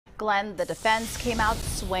Glenn, the defense came out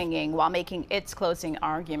swinging while making its closing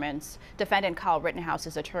arguments. Defendant Kyle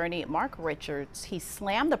Rittenhouse's attorney, Mark Richards, he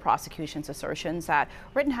slammed the prosecution's assertions that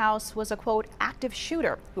Rittenhouse was a, quote, active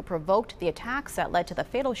shooter who provoked the attacks that led to the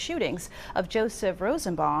fatal shootings of Joseph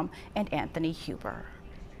Rosenbaum and Anthony Huber.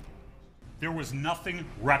 There was nothing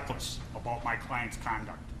reckless about my client's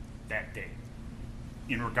conduct that day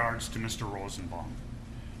in regards to Mr. Rosenbaum.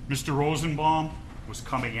 Mr. Rosenbaum was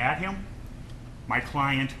coming at him. My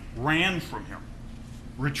client ran from him,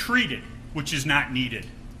 retreated, which is not needed,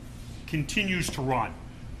 continues to run.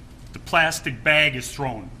 The plastic bag is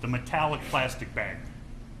thrown, the metallic plastic bag.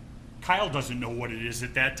 Kyle doesn't know what it is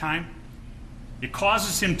at that time. It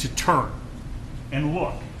causes him to turn and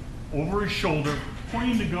look over his shoulder,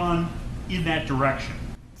 pointing the gun in that direction.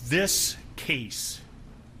 This case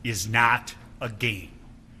is not a game.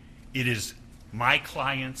 It is my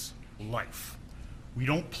client's life. We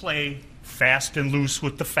don't play fast and loose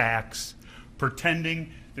with the facts,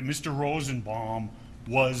 pretending that Mr. Rosenbaum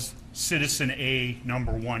was Citizen A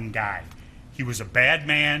 #1 guy. He was a bad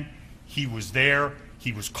man, he was there,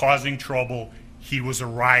 he was causing trouble, he was a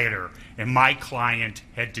rioter, and my client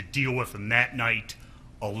had to deal with him that night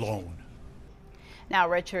alone. Now,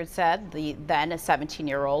 Richard said the then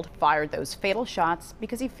 17-year-old fired those fatal shots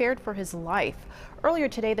because he feared for his life. Earlier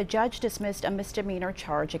today, the judge dismissed a misdemeanor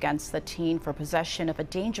charge against the teen for possession of a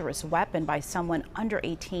dangerous weapon by someone under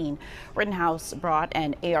 18. Rittenhouse brought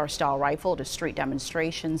an AR-style rifle to street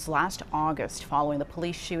demonstrations last August following the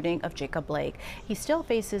police shooting of Jacob Blake. He still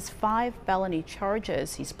faces 5 felony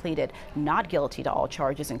charges. He's pleaded not guilty to all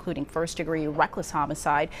charges, including first-degree reckless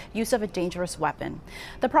homicide, use of a dangerous weapon.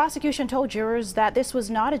 The prosecution told jurors that this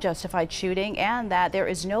was not a justified shooting and that there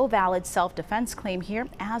is no valid self-defense claim here,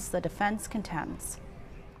 as the defense contends.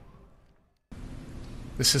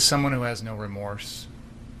 This is someone who has no remorse,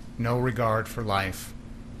 no regard for life,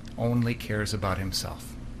 only cares about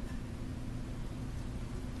himself.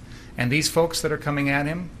 And these folks that are coming at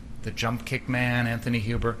him, the jump kick man, Anthony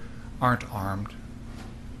Huber, aren't armed.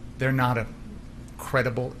 They're not a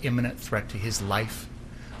credible, imminent threat to his life.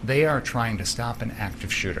 They are trying to stop an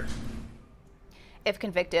active shooter. If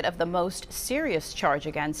convicted of the most serious charge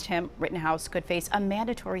against him, Rittenhouse could face a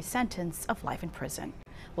mandatory sentence of life in prison.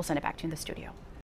 We'll send it back to you in the studio.